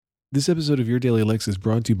This episode of Your Daily Lex is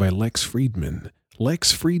brought to you by Lex Friedman.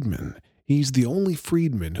 Lex Friedman. He's the only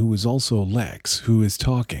Friedman who is also Lex, who is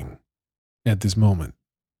talking at this moment.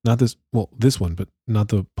 Not this, well, this one, but not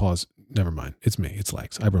the pause. Never mind. It's me. It's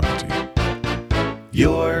Lex. I brought it to you.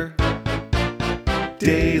 Your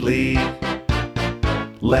Daily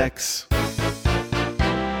Lex.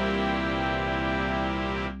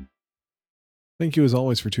 Thank you as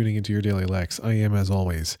always for tuning into Your Daily Lex. I am, as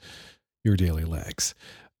always, Your Daily Lex.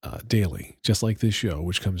 Daily, just like this show,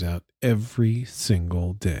 which comes out every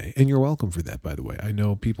single day. And you're welcome for that, by the way. I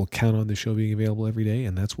know people count on the show being available every day,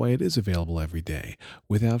 and that's why it is available every day,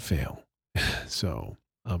 without fail. So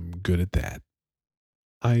I'm good at that.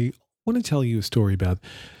 I want to tell you a story about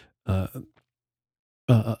a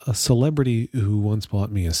celebrity who once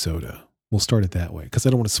bought me a soda. We'll start it that way, because I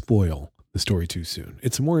don't want to spoil the story too soon.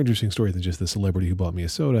 It's a more interesting story than just the celebrity who bought me a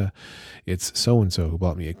soda. It's so-and-so who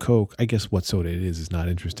bought me a Coke. I guess what soda it is not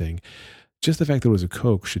interesting. Just the fact that it was a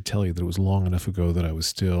Coke should tell you that it was long enough ago that I was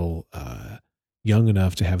still young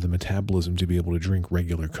enough to have the metabolism to be able to drink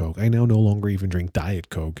regular Coke. I now no longer even drink Diet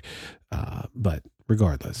Coke. But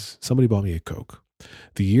regardless, somebody bought me a Coke.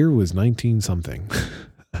 The year was 19-something.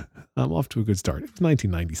 I'm off to a good start. It's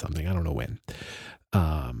 1990-something. I don't know when.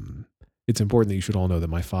 It's important that you should all know that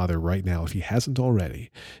my father right now, if he hasn't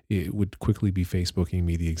already, it would quickly be Facebooking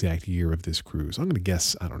me the exact year of this cruise. I'm going to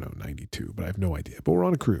guess, I don't know, 92, but I have no idea. But we're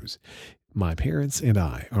on a cruise. My parents and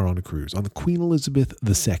I are on a cruise on the Queen Elizabeth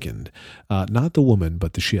II. Not the woman,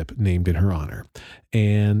 but the ship named in her honor.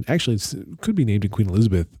 And actually, it could be named in Queen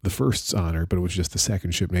Elizabeth I's honor, but it was just the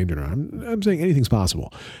second ship named in her honor. I'm saying anything's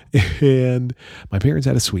possible. And my parents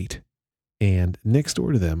had a suite. And next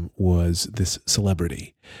door to them was this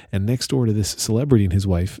celebrity. And next door to this celebrity and his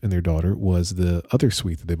wife and their daughter was the other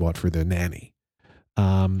suite that they bought for their nanny.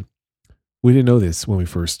 We didn't know this when we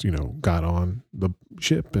first, got on the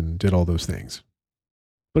ship and did all those things.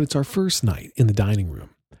 But it's our first night in the dining room.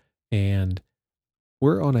 And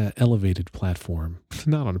we're on an elevated platform.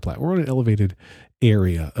 Not on a platform. We're on an elevated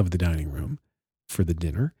area of the dining room for the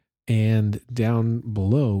dinner. And down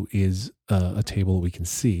below is a table we can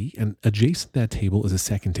see. And adjacent to that table is a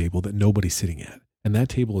second table that nobody's sitting at. And that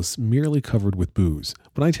table is merely covered with booze.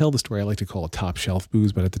 When I tell the story, I like to call it top shelf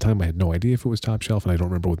booze. But at the time, I had no idea if it was top shelf. And I don't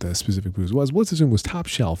remember what the specific booze was. Let's assume it was top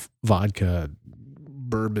shelf vodka,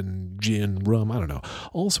 bourbon, gin, rum. I don't know.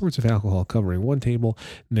 All sorts of alcohol covering one table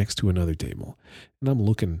next to another table. And I'm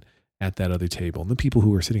looking at that other table. And the people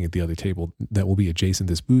who are sitting at the other table that will be adjacent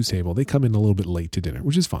to this booze table, they come in a little bit late to dinner,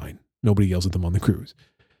 which is fine. Nobody yells at them on the cruise.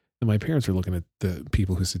 And my parents are looking at the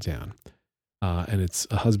people who sit down. And it's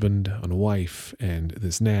a husband and a wife and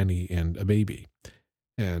this nanny and a baby.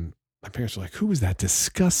 And my parents are like, who is that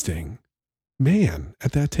disgusting man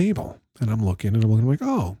at that table? And I'm looking like,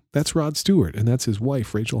 oh, that's Rod Stewart. And that's his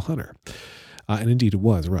wife, Rachel Hunter. And indeed, it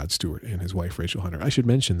was Rod Stewart and his wife, Rachel Hunter. I should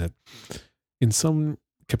mention that in some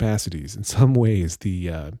capacities, in some ways,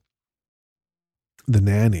 the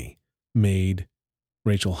nanny made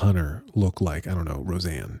Rachel Hunter look like, I don't know,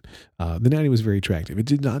 Roseanne. The nanny was very attractive. It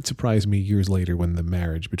did not surprise me years later when the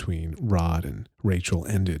marriage between Rod and Rachel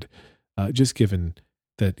ended, just given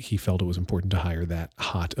that he felt it was important to hire that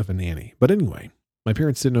hot of a nanny. But anyway, my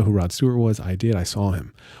parents didn't know who Rod Stewart was. I did. I saw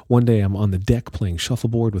him. One day I'm on the deck playing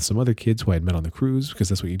shuffleboard with some other kids who I had met on the cruise, because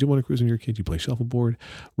that's what you do on a cruise when you're a kid. You play shuffleboard.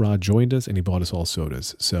 Rod joined us and he bought us all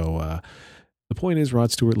sodas. So the point is,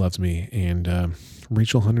 Rod Stewart loves me, and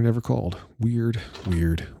Rachel Hunter never called. Weird.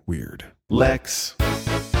 Lex.